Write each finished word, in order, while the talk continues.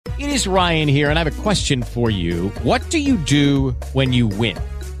It is Ryan here, and I have a question for you. What do you do when you win?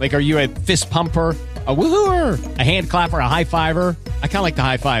 Like, are you a fist pumper, a woohooer, a hand clapper, a high fiver? I kind of like the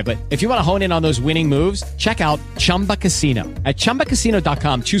high five, but if you want to hone in on those winning moves, check out Chumba Casino. At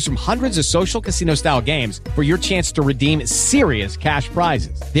ChumbaCasino.com, choose from hundreds of social casino-style games for your chance to redeem serious cash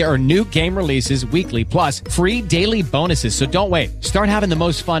prizes. There are new game releases weekly, plus free daily bonuses. So don't wait. Start having the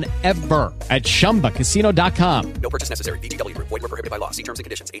most fun ever at ChumbaCasino.com. No purchase necessary. VGW Group. Void where prohibited by law. See terms and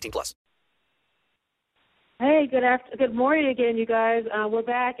conditions. 18+. Hey, good morning again, you guys. We're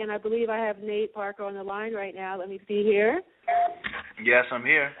back, and I believe I have Nate Parker on the line right now. Let me see here. Yes, I'm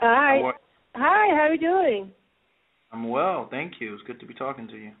here. Hi. Hi, how are you doing? I'm well, thank you. It's good to be talking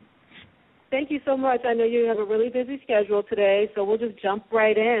to you. Thank you so much. I know you have a really busy schedule today, so we'll just jump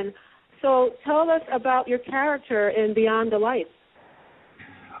right in. So tell us about your character in Beyond the Lights.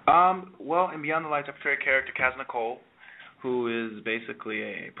 Well, in Beyond the Lights, I portray a character, Kaz Nicole, who is basically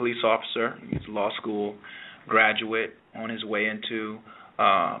a police officer. He's a law school graduate on his way into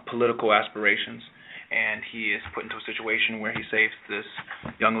political aspirations, and he is put into a situation where he saves this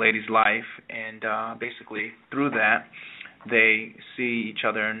young lady's life, and basically through that they see each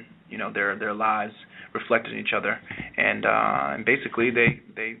other and their lives reflected in each other, and basically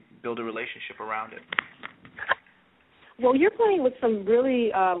they build a relationship around it. Well, you're playing with some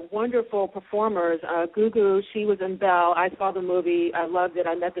really wonderful performers. Gugu, she was in Belle. I saw the movie. I loved it.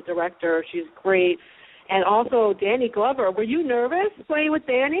 I met the director. She's great. And also Danny Glover. Were you nervous playing with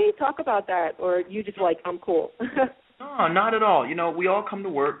Danny? Talk about that. Or you just like, I'm cool? No, not at all. We all come to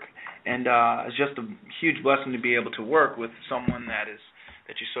work, and it's just a huge blessing to be able to work with someone that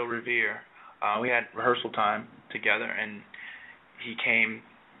you so revere. We had rehearsal time together, and he came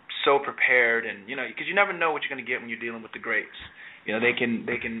so prepared, and because you never know what you're going to get when you're dealing with the greats. They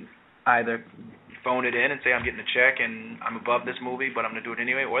can either phone it in and say I'm getting a check and I'm above this movie, but I'm going to do it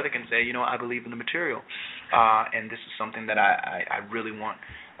anyway, or they can say I believe in the material, and this is something that I really want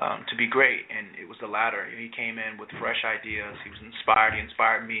to be great. And it was the latter. He came in with fresh ideas. He was inspired. He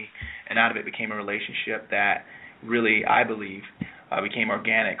inspired me, and out of it became a relationship that really, I believe, became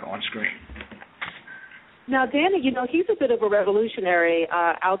organic on screen. Now, Danny, he's a bit of a revolutionary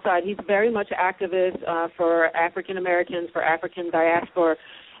outside. He's very much an activist for African Americans, for African diaspora.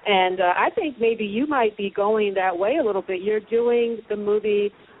 And I think maybe you might be going that way a little bit. You're doing the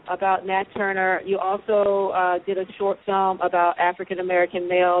movie about Nat Turner. You also did a short film about African American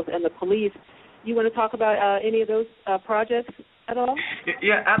males and the police. You want to talk about any of those projects at all?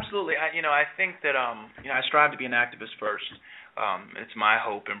 Yeah, absolutely. I think that I strive to be an activist first. It's my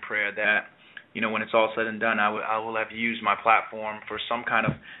hope and prayer that when it's all said and done, I will have used my platform for some kind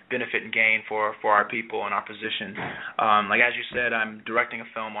of benefit and gain for our people and our position. Like as you said, I'm directing a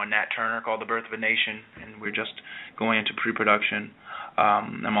film on Nat Turner called The Birth of a Nation, and we're just going into pre-production.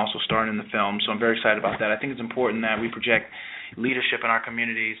 I'm also starring in the film, so I'm very excited about that. I think it's important that we project leadership in our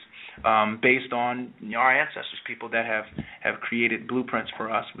communities based on our ancestors, people that have created blueprints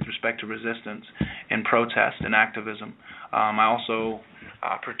for us with respect to resistance and protest and activism. I also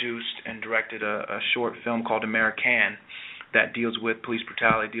produced and directed a short film called American that deals with police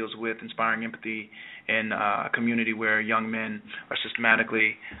brutality, deals with inspiring empathy in a community where young men are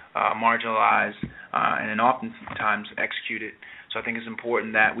systematically marginalized and oftentimes executed. So I think it's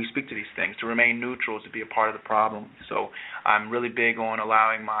important that we speak to these things, to remain neutral, to be a part of the problem. So I'm really big on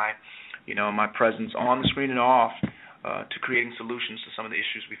allowing my presence on the screen and off to creating solutions to some of the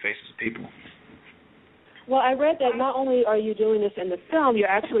issues we face as a people. Well, I read that not only are you doing this in the film, you're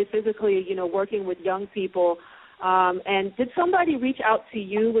actually physically, working with young people. And did somebody reach out to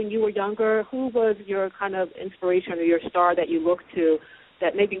you when you were younger? Who was your kind of inspiration or your star that you looked to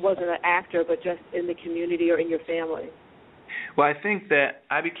that maybe wasn't an actor but just in the community or in your family? Well, I think that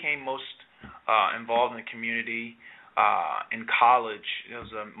I became most involved in the community in college. It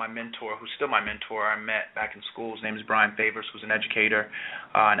was my mentor, who's still my mentor, I met back in school. His name is Brian Favors, who's an educator,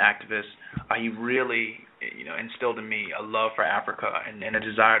 an activist. He really instilled in me a love for Africa and a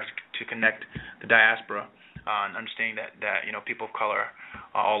desire to connect the diaspora, and understanding that people of color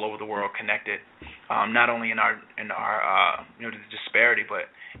all over the world connected, not only in our the disparity, but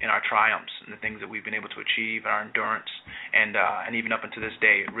in our triumphs and the things that we've been able to achieve, our endurance, and even up until this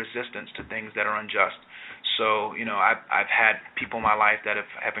day, resistance to things that are unjust. So I've had people in my life that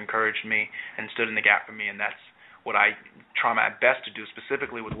have encouraged me and stood in the gap for me, and that's what I try my best to do,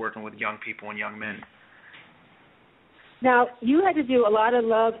 specifically with working with young people and young men. Now, you had to do a lot of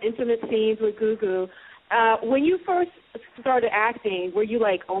love, intimate scenes with Gugu. When you first started acting, were you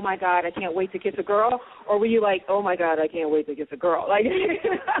like, oh, my God, I can't wait to kiss a girl? Or were you like, oh, my God, I can't wait to kiss a girl? Like,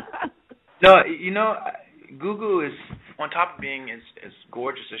 No, Gugu is on top of being as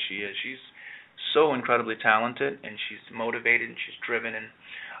gorgeous as she is, she's so incredibly talented, and she's motivated, and she's driven, and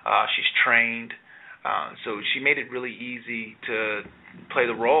she's trained. So she made it really easy to play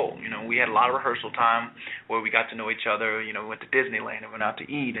the role. You know, we had a lot of rehearsal time where we got to know each other. You know, we went to Disneyland and went out to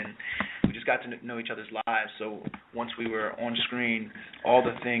eat, and we just got to know each other's lives. So once we were on screen, all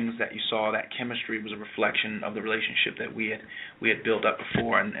the things that you saw, that chemistry was a reflection of the relationship that we had built up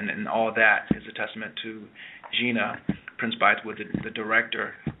before, and all that is a testament to Gina Prince Bythewood, the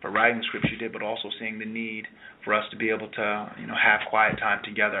director, for writing the script she did, but also seeing the need for us to be able to, you know, have quiet time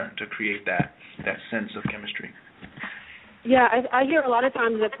together to create that sense of chemistry. Yeah, I hear a lot of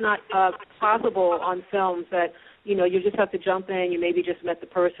times that's not possible on films, that, you know, you just have to jump in, you maybe just met the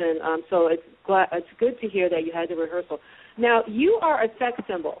person. So it's good to hear that you had the rehearsal. Now, you are a sex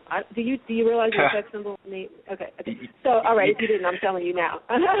symbol. Do you realize you're a sex symbol? Okay. So, all right, if you didn't, I'm telling you now.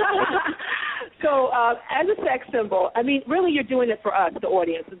 So, as a sex symbol, I mean, really you're doing it for us, the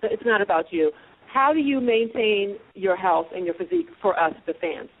audience. It's not about you. How do you maintain your health and your physique for us, the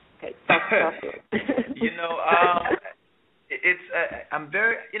fans? Okay, talk to it. You know, I'm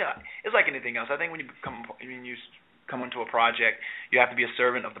very, you know, it's like anything else. I think when you come into a project, you have to be a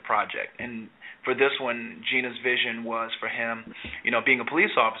servant of the project. And for this one, Gina's vision was for him, you know, being a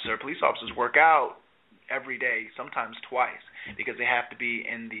police officer. Police officers work out every day, sometimes twice, because they have to be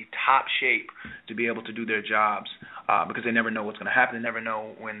in the top shape to be able to do their jobs, because they never know what's going to happen. They never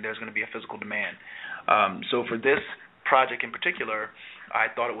know when there's going to be a physical demand. So for this project in particular, I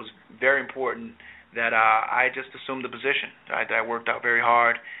thought it was very important that I just assumed the position. I worked out very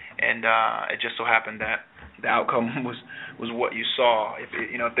hard, and it just so happened that the outcome was what you saw.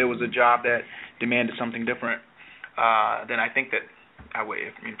 If there was a job that demanded something different, then I think that I would.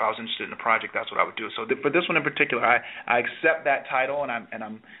 If I was interested in the project, that's what I would do. So for this one in particular, I accept that title, and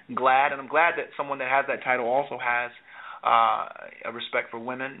I'm glad that someone that has that title also has a respect for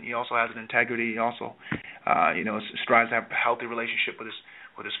women. He also has an integrity. He also, strives to have a healthy relationship with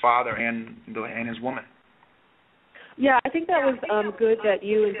his father and his woman. Yeah, I think that was good that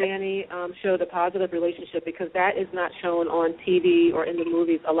you and Danny showed a positive relationship, because that is not shown on TV or in the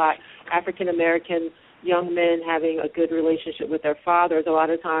movies a lot. African American young men having a good relationship with their fathers. A lot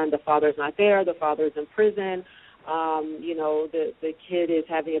of times the father's not there, the father's in prison. The kid is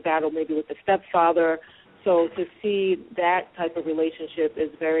having a battle maybe with the stepfather. So to see that type of relationship is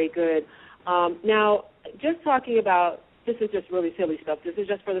very good. Now, just talking about, this is just really silly stuff. This is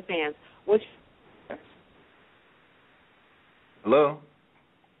just for the fans. Hello?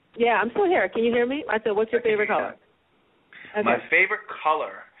 Yeah, I'm still here. Can you hear me? I said, what's your favorite color? Okay. My favorite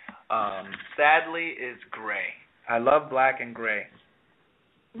color, sadly, is gray. I love black and gray.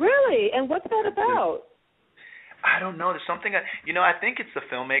 Really? And what's that about? I don't know. There's something, I think it's the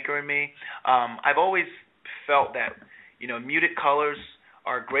filmmaker in me. I've always felt that, muted colors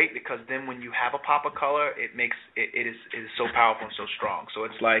are great, because then when you have a pop of color, it is so powerful and so strong. So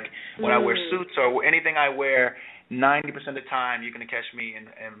it's like when I wear suits or anything I wear, 90% of the time you're going to catch me in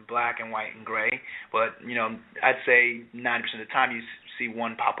black and white and gray. But, I'd say 90% of the time you see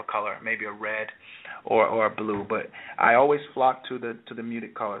one pop of color, maybe a red or a blue. But I always flock to the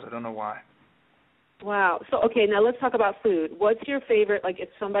muted colors. I don't know why. Wow. So, okay, now let's talk about food. What's your favorite, like if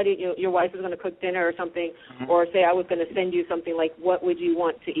somebody, your wife is going to cook dinner or something, or say I was going to send you something, like what would you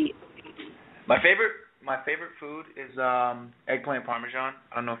want to eat? My favorite food is eggplant parmesan.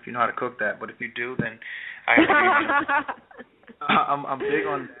 I don't know if you know how to cook that, but if you do, then I'm big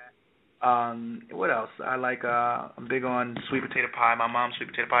on that. What else? I'm big on sweet potato pie. My mom's sweet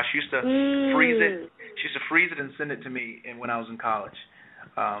potato pie. She used to freeze it. She used to freeze it and send it to me when I was in college.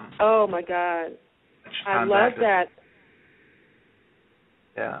 Oh my God. I love that.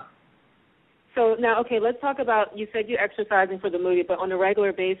 Yeah. So now, okay, let's talk about, you said you're exercising for the movie, but on a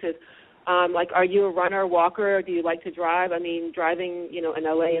regular basis, are you a runner, walker, or do you like to drive? I mean, driving, in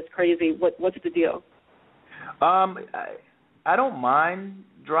LA is crazy. What's the deal? I don't mind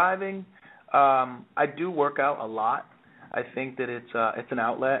driving. I do work out a lot. I think that it's an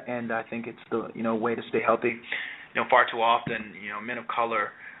outlet, and I think it's the way to stay healthy. Far too often, men of color,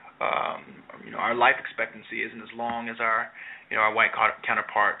 our life expectancy isn't as long as our white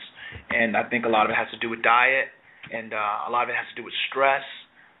counterparts, and I think a lot of it has to do with diet, and a lot of it has to do with stress.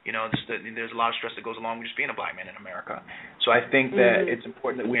 There's a lot of stress that goes along with just being a black man in America. So I think that it's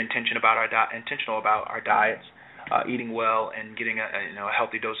important that we're intentional about our diets, eating well, and getting a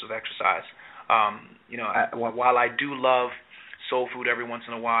healthy dose of exercise. While I do love soul food every once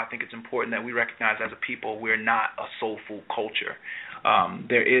in a while, I think it's important that we recognize as a people we're not a soul food culture.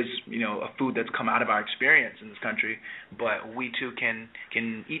 There is, a food that's come out of our experience in this country, but we too can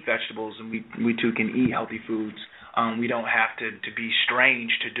eat vegetables, and we too can eat healthy foods we don't have to be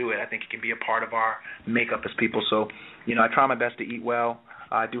strange to do it. I think it can be a part of our makeup as people. So, I try my best to eat well.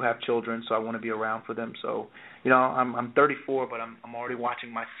 I do have children, so I want to be around for them. So, I'm 34, but I'm already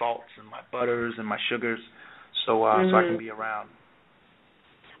watching my salts and my butters and my sugars, so so I can be around.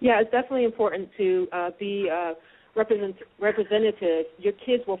 Yeah, it's definitely important to be representative. Your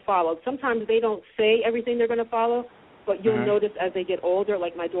kids will follow. Sometimes they don't say everything they're going to follow, but you'll notice as they get older,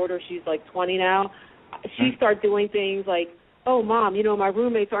 like my daughter, she's like 20 now, she starts doing things like, oh, Mom, my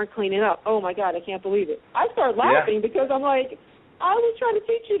roommates aren't cleaning up. Oh, my God, I can't believe it. I start laughing because I'm like, I was trying to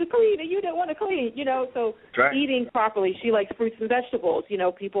teach you to clean and you didn't want to clean, So eating properly, she likes fruits and vegetables.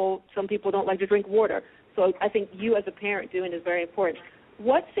 Some people don't like to drink water. So I think you as a parent doing is very important.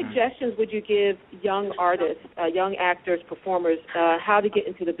 What suggestions would you give young artists, young actors, performers, how to get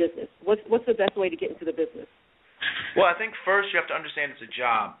into the business? What's the best way to get into the business? Well, I think first you have to understand it's a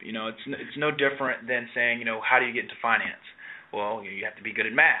job. It's no different than saying, how do you get into finance? Well, you have to be good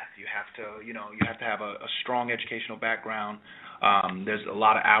at math. You have to, you have to have a strong educational background. There's a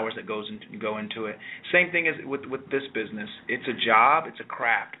lot of hours that go into it. Same thing as with this business. It's a job. It's a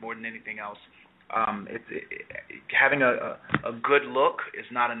craft more than anything else. Having a good look is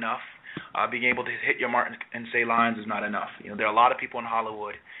not enough. Being able to hit your mark and say lines is not enough. There are a lot of people in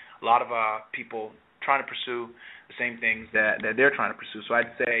Hollywood, a lot of people trying to pursue the same things that they're trying to pursue. So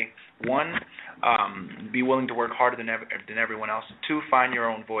I'd say, one, be willing to work harder than everyone else. Two, find your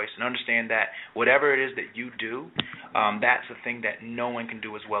own voice and understand that whatever it is that you do, that's the thing that no one can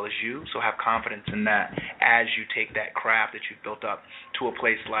do as well as you. So have confidence in that as you take that craft that you've built up to a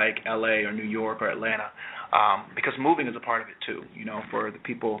place like L.A. or New York or Atlanta, because moving is a part of it too. For the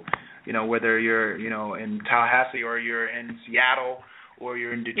people, whether you're in Tallahassee or you're in Seattle or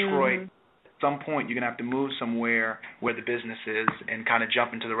you're in Detroit. Some point you're going to have to move somewhere where the business is and kind of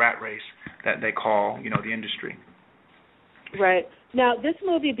jump into the rat race that they call, the industry. Right. Now, this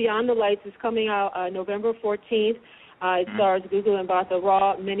movie, Beyond the Lights, is coming out November 14th. It stars Gugu Mbatha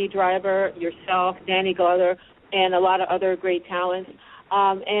Raw, Minnie Driver, yourself, Danny Glover, and a lot of other great talents.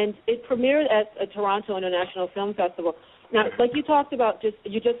 And it premiered at a Toronto International Film Festival. Now, like you talked about,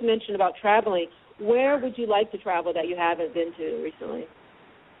 you just mentioned about traveling. Where would you like to travel that you haven't been to recently?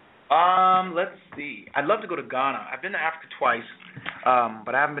 Let's see. I'd love to go to Ghana. I've been to Africa twice,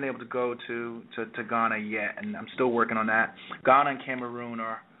 but I haven't been able to go to Ghana yet, and I'm still working on that. Ghana and Cameroon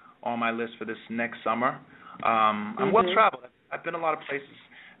are on my list for this next summer. I'm well traveled. I've been a lot of places.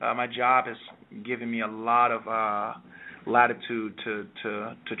 My job has given me a lot of latitude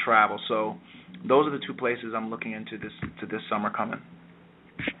to travel. So those are the two places I'm looking into this summer coming.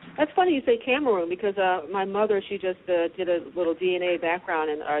 That's funny you say Cameroon because my mother, she just did a little DNA background,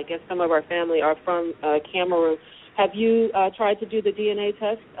 and I guess some of our family are from Cameroon. Have you tried to do the DNA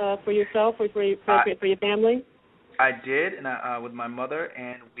test for yourself or for your family? I did, and with my mother,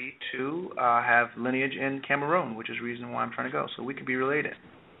 and we too have lineage in Cameroon, which is the reason why I'm trying to go. So we could be related.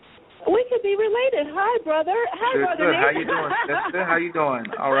 We could be related. Hi, brother. Hi, good, brother. Good. How you doing? That's good. How you doing?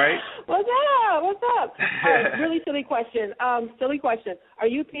 All right. What's up? Really silly question. Are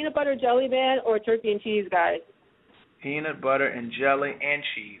you peanut butter jelly man or turkey and cheese guy? Peanut butter and jelly and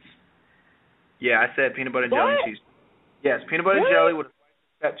cheese. Yeah, I said peanut butter and jelly and cheese. Yes, peanut butter and jelly with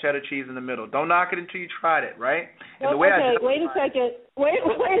that cheddar cheese in the middle. Don't knock it until you tried it, right? And well, wait a second.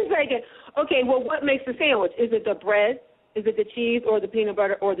 Okay, well, what makes the sandwich? Is it the bread? Is it the cheese or the peanut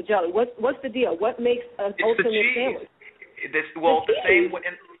butter or the jelly? What's the deal? What makes an ultimate sandwich?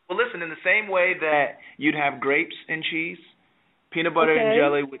 Listen, in the same way that you'd have grapes and cheese, peanut butter and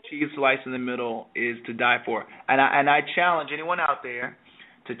jelly with cheese sliced in the middle is to die for. And I challenge anyone out there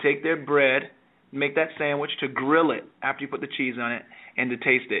to take their bread, make that sandwich, to grill it after you put the cheese on it, and to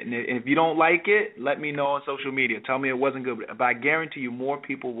taste it. And if you don't like it, let me know on social media. Tell me it wasn't good. But I guarantee you more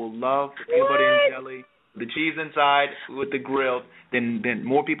people will love the peanut butter and jelly, the cheese inside with the grilled, then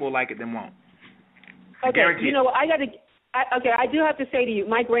more people like it than won't. Okay, you know what? I do have to say to you,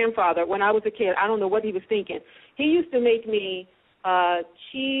 my grandfather, when I was a kid, I don't know what he was thinking. He used to make me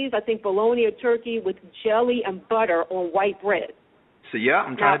cheese, I think bologna or turkey with jelly and butter on white bread. So yeah,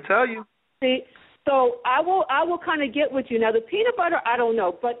 I'm trying to tell you. See, so I will kind of get with you. Now the peanut butter, I don't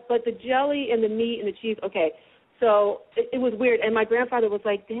know, but the jelly and the meat and the cheese, okay. So it was weird, and my grandfather was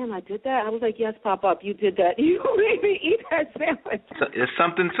like, "Damn, I did that." I was like, "Yes, Pop-Up, you did that. You made me eat that sandwich." There's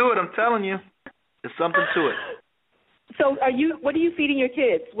something to it. I'm telling you, there's something to it. So, what are you feeding your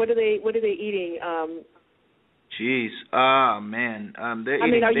kids? What are they eating? Jeez, man, they're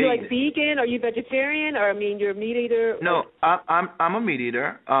eating. Are you like vegan? Are you vegetarian? Or you're a meat eater? No, I'm a meat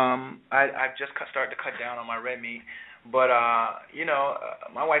eater. I've just started to cut down on my red meat. But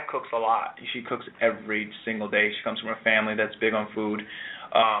my wife cooks a lot. She cooks every single day. She comes from a family that's big on food.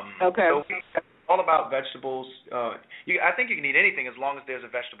 Okay. So it's all about vegetables. I think you can eat anything as long as there's a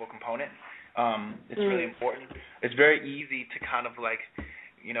vegetable component. It's really important. It's very easy to kind of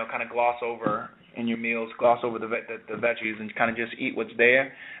gloss over in your meals, gloss over the veggies and kind of just eat what's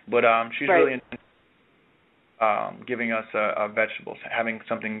there. But she's really giving us vegetables, having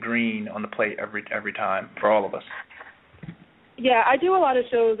something green on the plate every time for all of us. Yeah, I do a lot of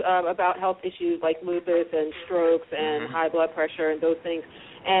shows about health issues like lupus and strokes and high blood pressure and those things.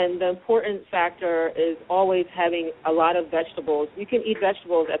 And the important factor is always having a lot of vegetables. You can eat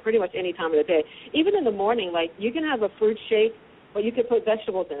vegetables at pretty much any time of the day. Even in the morning, like you can have a fruit shake, but you can put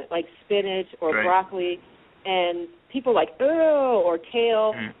vegetables in it, like spinach or broccoli. And people like, oh, or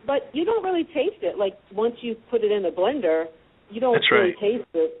kale. But you don't really taste it. Like once you put it in the blender, you don't really taste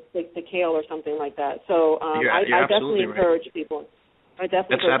the kale or something like that. So I definitely encourage people. That's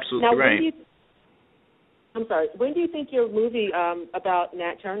absolutely right. When do you think your movie about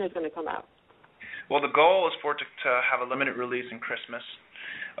Nat Turner is going to come out? Well, the goal is for it to have a limited release in Christmas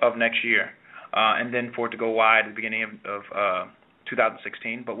of next year, and then for it to go wide at the beginning of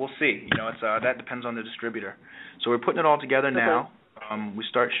 2016. But we'll see. It's that depends on the distributor. So we're putting it all together now. We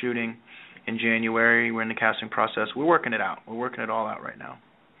start shooting in January. We're in the casting process. We're working it out. We're working it all out right now.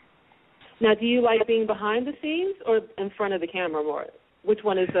 Now, do you like being behind the scenes or in front of the camera more? Which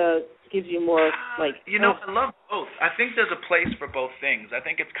one gives you more like? I love both. I think there's a place for both things. I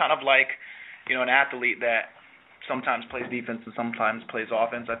think it's kind of like, an athlete that sometimes plays defense and sometimes plays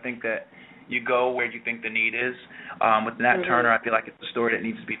offense. I think that you go where you think the need is. With Nat Turner, I feel like it's a story that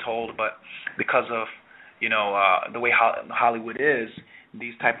needs to be told, but because of the way Hollywood is,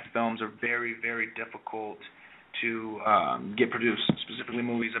 these type of films are very, very difficult to get produced, specifically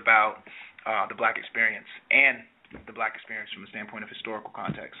movies about the black experience and the black experience from the standpoint of historical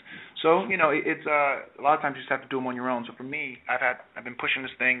context. So, it's a lot of times you just have to do them on your own. So for me, I've been pushing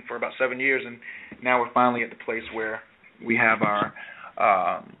this thing for about 7 years, and now we're finally at the place where we have our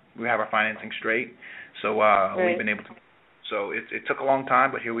financing straight. So we've been able to. So it took a long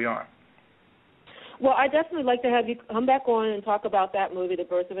time, but here we are. Well, I'd definitely like to have you come back on and talk about that movie, The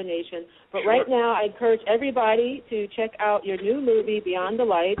Birth of a Nation. But right now, I encourage everybody to check out your new movie, Beyond the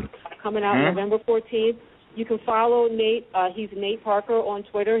Lights, coming out November 14th. You can follow Nate. He's Nate Parker on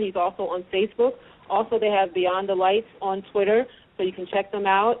Twitter. He's also on Facebook. Also, they have Beyond the Lights on Twitter, so you can check them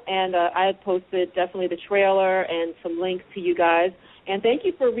out. And I had posted definitely the trailer and some links to you guys. And thank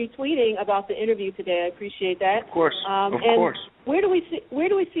you for retweeting about the interview today. I appreciate that. Of course. Of course. Where do we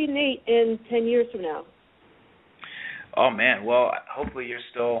see Nate in 10 years from now? Oh man, well, hopefully you're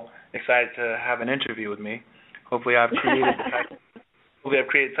still excited to have an interview with me. Hopefully I've created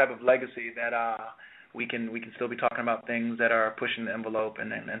the type of legacy that we can still be talking about things that are pushing the envelope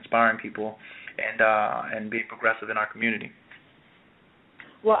and inspiring people and being progressive in our community.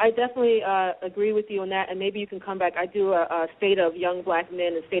 Well, I definitely agree with you on that, and maybe you can come back. I do a State of Young Black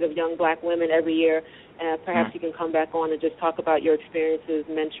Men and State of Young Black Women every year, and perhaps you can come back on and just talk about your experiences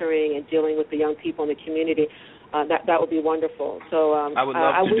mentoring and dealing with the young people in the community. That would be wonderful. So I would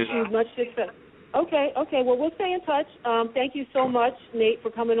love to wish you much success. Okay. Well, we'll stay in touch. Thank you so much, Nate,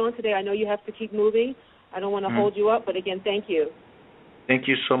 for coming on today. I know you have to keep moving. I don't want to hold you up, but again, thank you. Thank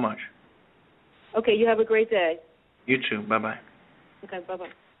you so much. Okay, you have a great day. You too. Bye-bye. Okay, bye-bye.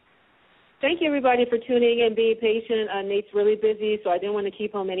 Thank you, everybody, for tuning in, being patient. Nate's really busy, so I didn't want to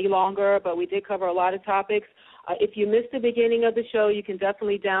keep him any longer, but we did cover a lot of topics. If you missed the beginning of the show, you can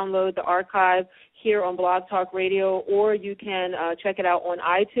definitely download the archive here on Blog Talk Radio, or you can check it out on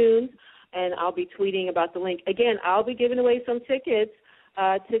iTunes, and I'll be tweeting about the link. Again, I'll be giving away some tickets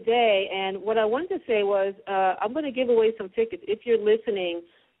today, and what I wanted to say was I'm going to give away some tickets. If you're listening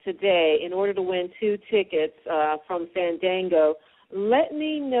today, in order to win 2 tickets from Fandango, let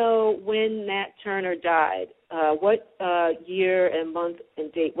me know when Nat Turner died. What year and month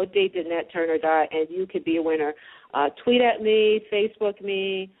and date? What date did Nat Turner die? And you could be a winner. Tweet at me, Facebook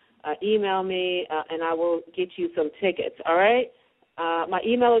me, email me, and I will get you some tickets, all right? My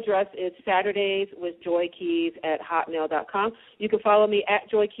email address is saturdayswithjoykeys@hotmail.com. You can follow me at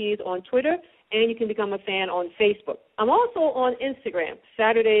Joy Keys on Twitter, and you can become a fan on Facebook. I'm also on Instagram,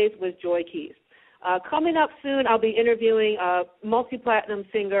 Saturdays with Joy Keys. Coming up soon, I'll be interviewing multi-platinum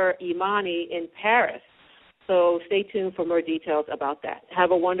singer Imani in Paris. So stay tuned for more details about that.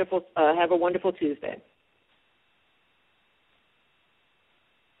 Have a wonderful Tuesday.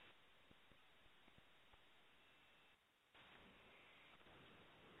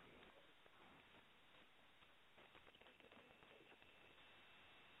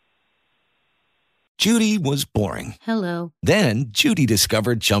 Judy was boring. Hello. Then Judy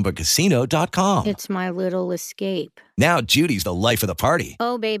discovered ChumbaCasino.com. It's my little escape. Now Judy's the life of the party.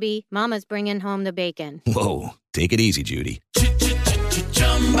 Oh, baby, mama's bringing home the bacon. Whoa, take it easy, Judy.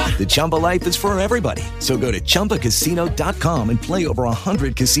 The Chumba life is for everybody. So go to ChumbaCasino.com and play over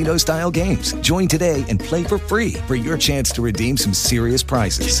 100 casino-style games. Join today and play for free for your chance to redeem some serious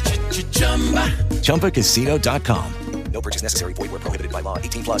prizes. ChumbaCasino.com. No purchase necessary. Void where prohibited by law.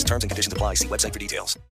 18 plus terms and conditions apply. See website for details.